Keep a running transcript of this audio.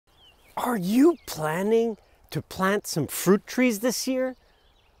Are you planning to plant some fruit trees this year?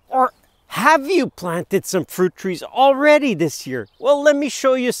 Or have you planted some fruit trees already this year? Well, let me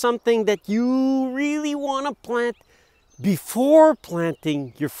show you something that you really want to plant before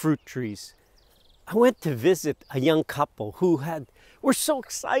planting your fruit trees. I went to visit a young couple who were so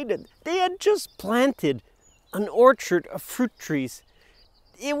excited. They had just planted an orchard of fruit trees.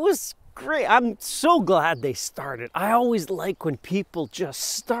 It was great. I'm so glad they started. I always like when people just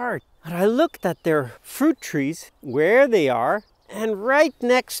start. And I looked at their fruit trees, where they are, and right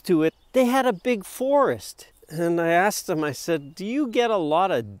next to it, they had a big forest. And I asked them, I said, do you get a lot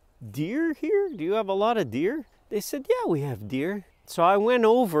of deer here? Do you have a lot of deer? They said, yeah, we have deer. So I went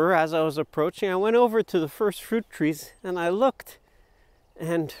over, as I was approaching, I went over to the first fruit trees and I looked.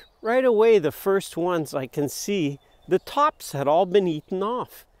 And right away, the first ones I can see, the tops had all been eaten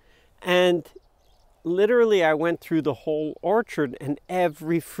off. And literally, I went through the whole orchard and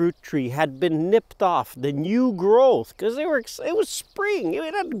every fruit tree had been nipped off, the new growth, because it was spring.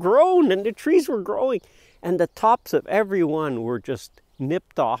 It had grown and the trees were growing. And the tops of every one were just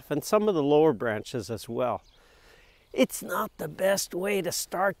nipped off, and some of the lower branches as well. It's not the best way to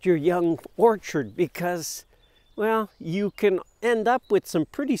start your young orchard because, well, you can end up with some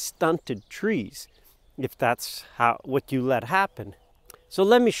pretty stunted trees if that's what you let happen. So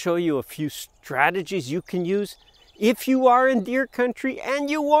let me show you a few strategies you can use if you are in deer country and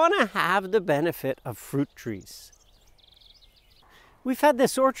you want to have the benefit of fruit trees. We've had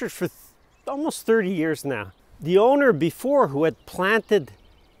this orchard for almost 30 years now. The owner before, who had planted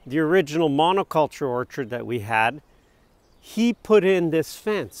the original monoculture orchard that we had, he put in this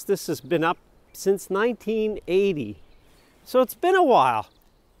fence. This has been up since 1980. So it's been a while.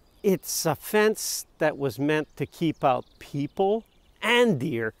 It's a fence that was meant to keep out people and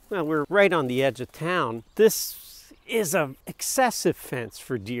deer. Well, we're right on the edge of town. This is an excessive fence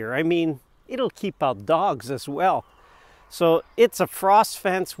for deer. I mean, it'll keep out dogs as well. So it's a frost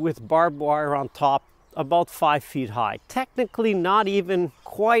fence with barbed wire on top, about 5 feet high. Technically not even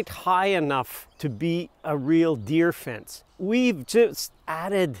quite high enough to be a real deer fence. We've just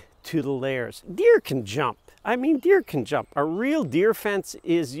added to the layers. Deer can jump. I mean, deer can jump. A real deer fence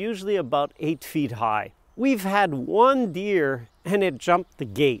is usually about 8 feet high. We've had one deer and it jumped the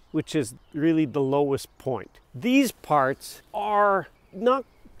gate, which is really the lowest point. These parts are not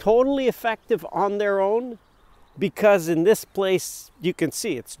totally effective on their own because in this place, you can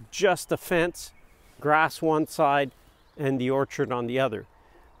see it's just a fence, grass one side and the orchard on the other.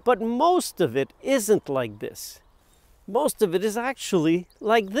 But most of it isn't like this. Most of it is actually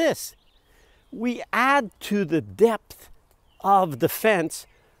like this. We add to the depth of the fence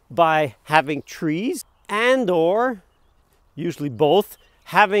by having trees and or, usually both,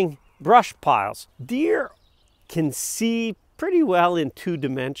 having brush piles. Deer can see pretty well in 2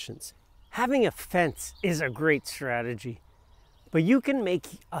 dimensions. Having a fence is a great strategy, but you can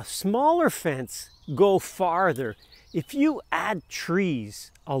make a smaller fence go farther. If you add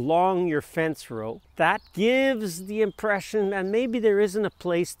trees along your fence row, that gives the impression that maybe there isn't a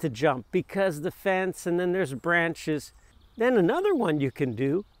place to jump because the fence and then there's branches. Then another one you can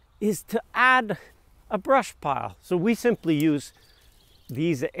do is to add a brush pile. So we simply use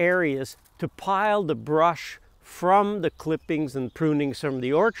these areas to pile the brush from the clippings and prunings from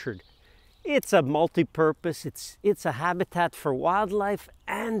the orchard. It's a multi-purpose, it's a habitat for wildlife,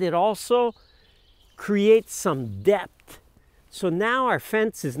 and it also creates some depth. So now our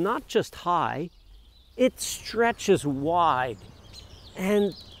fence is not just high, it stretches wide.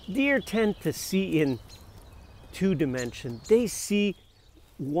 And deer tend to see in 2 dimensions. They see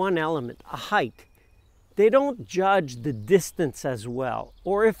one element, a height. They don't judge the distance as well.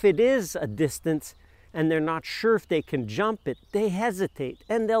 Or if it is a distance and they're not sure if they can jump it, they hesitate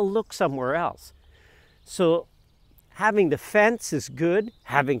and they'll look somewhere else. So having the fence is good,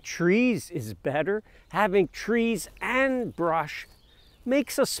 having trees is better. Having trees and brush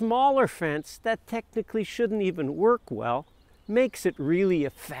makes a smaller fence that technically shouldn't even work well, makes it really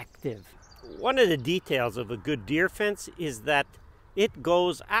effective. One of the details of a good deer fence is that it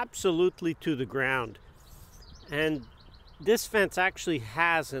goes absolutely to the ground. And this fence actually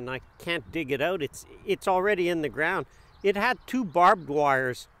has, and I can't dig it out, it's already in the ground. It had 2 barbed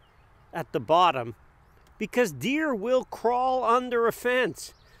wires at the bottom because deer will crawl under a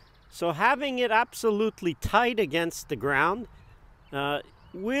fence. So having it absolutely tight against the ground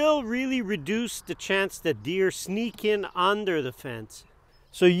will really reduce the chance that deer sneak in under the fence.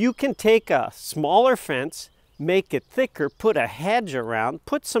 So you can take a smaller fence, make it thicker, put a hedge around,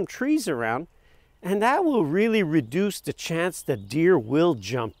 put some trees around, and that will really reduce the chance that deer will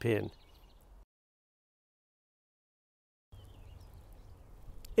jump in.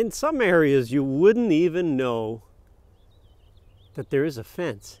 In some areas, you wouldn't even know that there is a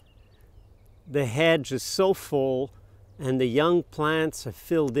fence. The hedge is so full and the young plants are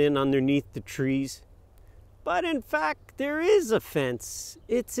filled in underneath the trees. But in fact, there is a fence.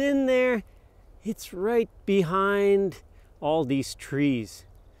 It's in there. It's right behind all these trees.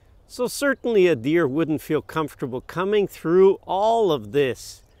 So certainly a deer wouldn't feel comfortable coming through all of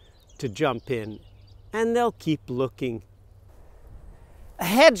this to jump in. And they'll keep looking. A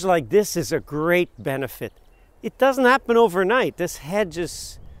hedge like this is a great benefit. It doesn't happen overnight. This hedge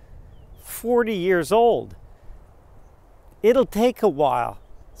is 40 years old. It'll take a while.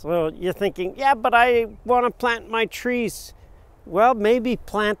 So you're thinking, yeah, but I want to plant my trees. Well, maybe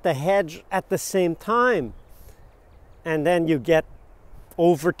plant the hedge at the same time. And then you get,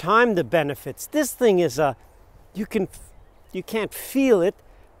 over time, the benefits. This thing is you can't feel it,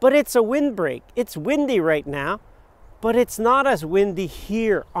 but it's a windbreak. It's windy right now, but it's not as windy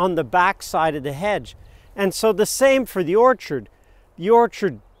here on the back side of the hedge. And so the same for the orchard. The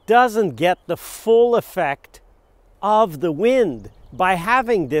orchard doesn't get the full effect of the wind by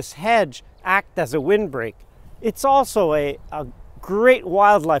having this hedge act as a windbreak. It's also a great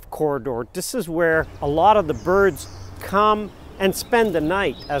wildlife corridor. This is where a lot of the birds come and spend the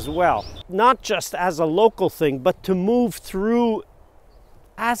night as well. Not just as a local thing, but to move through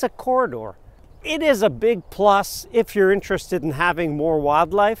as a corridor. It is a big plus if you're interested in having more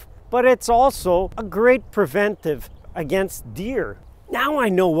wildlife, but it's also a great preventive against deer. Now I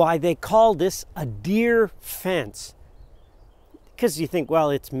know why they call this a deer fence. Because you think, well,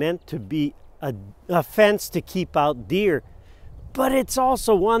 it's meant to be a fence to keep out deer. But it's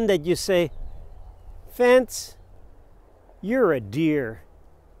also one that you say, fence, you're a deer,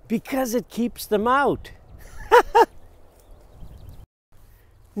 because it keeps them out.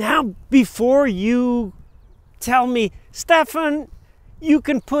 Now, before you tell me, Stefan, you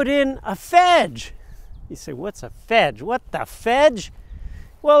can put in a fedge. You say, what's a fedge? What the fedge?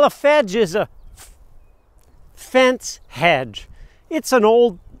 Well, a fedge is a fence hedge. It's an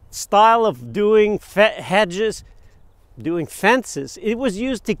old style of doing hedges, doing fences. It was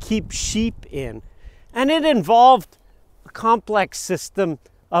used to keep sheep in. And it involved a complex system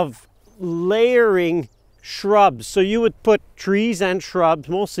of layering shrubs. So you would put trees and shrubs,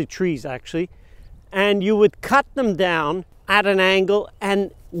 mostly trees actually, and you would cut them down at an angle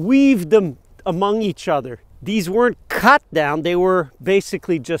and weave them among each other. These weren't cut down, they were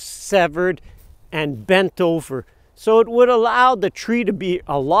basically just severed and bent over. So it would allow the tree to be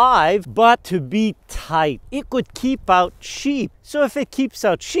alive, but to be tight. It would keep out sheep. So if it keeps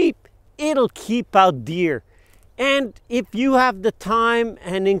out sheep, it'll keep out deer. And if you have the time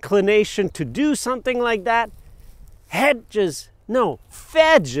and inclination to do something like that, fedges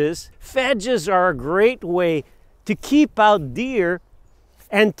are a great way to keep out deer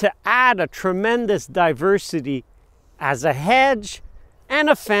and to add a tremendous diversity as a hedge and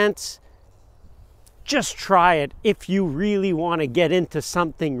a fence. Just try it if you really want to get into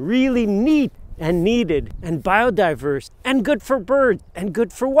something really neat and needed and biodiverse and good for birds and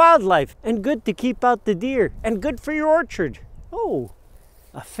good for wildlife and good to keep out the deer and good for your orchard. Oh,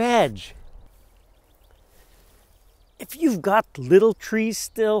 a fedge. If you've got little trees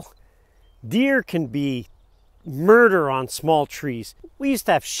still, deer can be murder on small trees. We used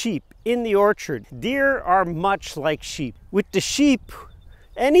to have sheep in the orchard. Deer are much like sheep. With the sheep,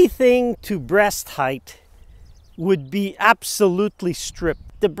 anything to breast height would be absolutely stripped.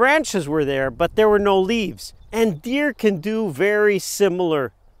 The branches were there, but there were no leaves. And deer can do very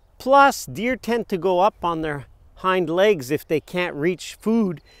similar. Plus, deer tend to go up on their hind legs if they can't reach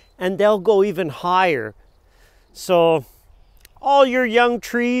food, and they'll go even higher. So, all your young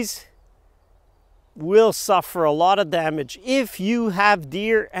trees will suffer a lot of damage if you have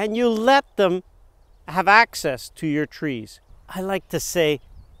deer and you let them have access to your trees. I like to say,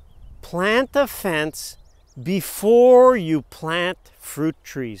 plant a fence before you plant fruit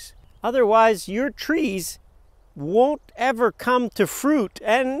trees. Otherwise, your trees won't ever come to fruit,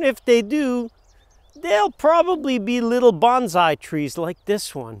 and if they do, they'll probably be little bonsai trees like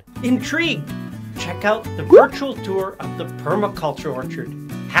this one. Intrigued? Check out the virtual tour of the Permaculture Orchard.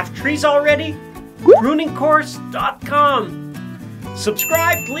 Have trees already? pruningcourse.com.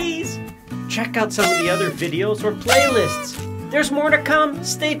 Subscribe, please. Check out some of the other videos or playlists. There's more to come.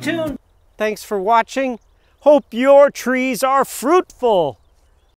 Stay tuned. Thanks for watching. Hope your trees are fruitful.